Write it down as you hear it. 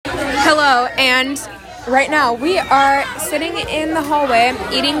and right now we are sitting in the hallway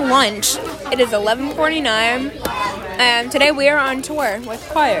eating lunch. It is 11:49, and today we are on tour with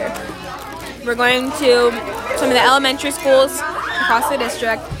choir. We're going to some of the elementary schools across the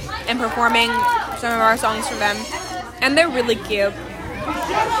district and performing some of our songs for them, and they're really cute.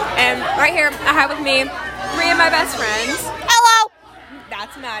 And right here I have with me 3 of my best friends. Hello.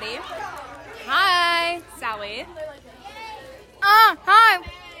 That's Maddie. Hi. Sally. Hi.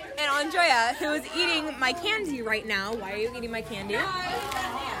 And Andrea, who is eating my candy right now. Why are you eating my candy?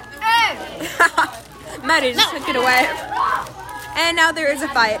 Hey. Maddie just took it away. And now there is a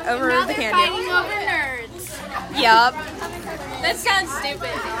fight over the candy. Fighting over nerds. Yup. That sounds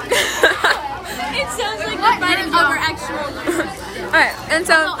stupid. It sounds like they're fighting over actual nerds. Alright, and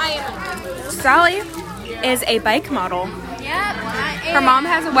so Sally is a bike model. Yep. Her mom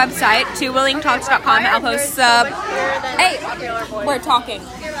has a website, twowillingtalks.com. I'll post hey, we're talking.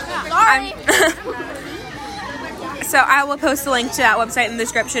 Sorry. So I will post a link to that website in the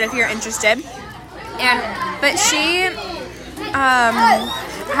description if you're interested. But she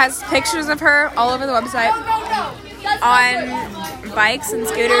has pictures of her all over the website on bikes and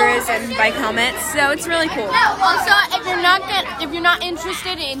scooters and bike helmets, so it's really cool. Also, if you're not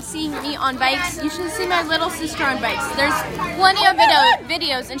interested in seeing me on bikes, you should see my little sister on bikes. There's plenty of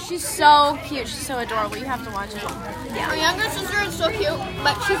videos, and she's so cute. She's so adorable. You have to watch it. Yeah. My younger sister is so cute,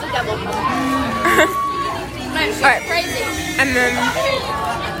 but she's a devil. Man, she's crazy. And then,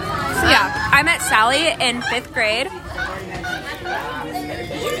 so yeah, I met Sally in 5th grade.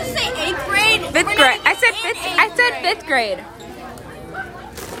 Did you just say 8th grade? 5th grade. I said 5th grade.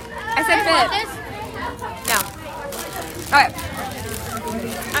 I said 5th. No. Alright.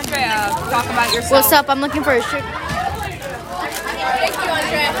 Andrea, talk about yourself. What's up? I'm looking for a shirt. Thank you,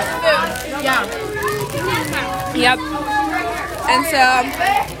 Andrea. Food. Yeah. Yep. And so,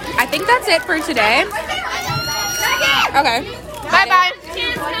 I think that's it for today. Okay. Bye-bye.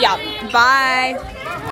 Yeah. Bye.